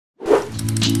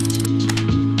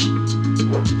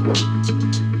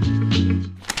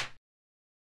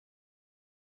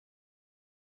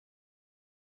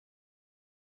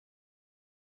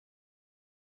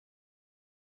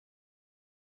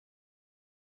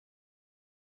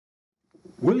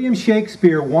William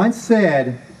Shakespeare once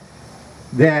said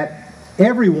that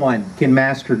everyone can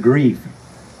master grief,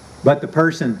 but the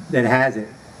person that has it.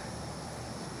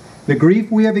 The grief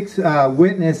we have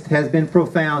witnessed has been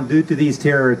profound due to these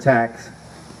terror attacks.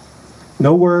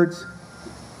 No words,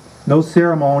 no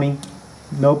ceremony,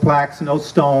 no plaques, no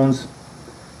stones,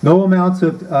 no amounts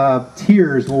of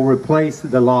tears will replace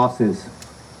the losses.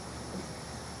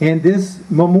 And this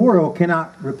memorial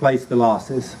cannot replace the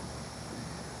losses.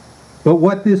 But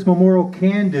what this memorial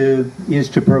can do is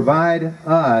to provide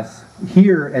us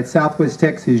here at Southwest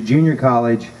Texas Junior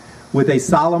College with a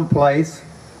solemn place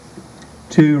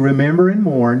to remember and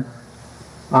mourn,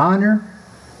 honor,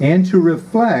 and to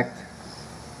reflect,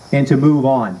 and to move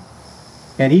on.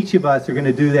 And each of us are going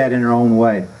to do that in our own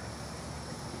way.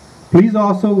 Please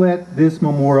also let this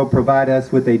memorial provide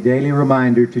us with a daily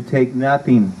reminder to take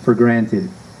nothing for granted.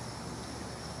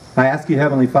 I ask you,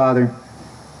 Heavenly Father,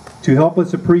 to help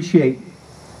us appreciate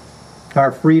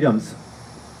our freedoms,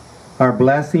 our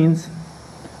blessings,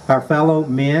 our fellow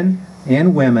men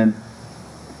and women.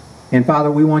 And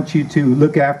Father, we want you to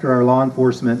look after our law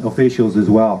enforcement officials as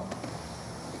well.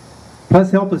 Plus,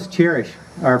 help us cherish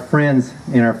our friends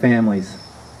and our families.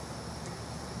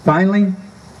 Finally,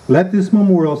 let this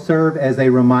memorial serve as a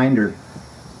reminder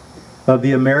of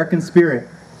the American spirit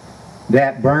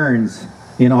that burns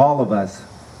in all of us.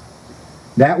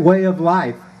 That way of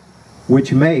life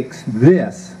which makes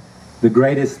this the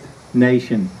greatest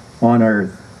nation on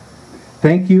earth.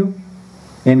 Thank you,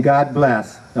 and God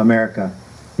bless America.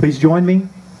 Please join me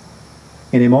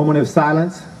in a moment of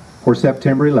silence for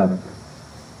September 11th.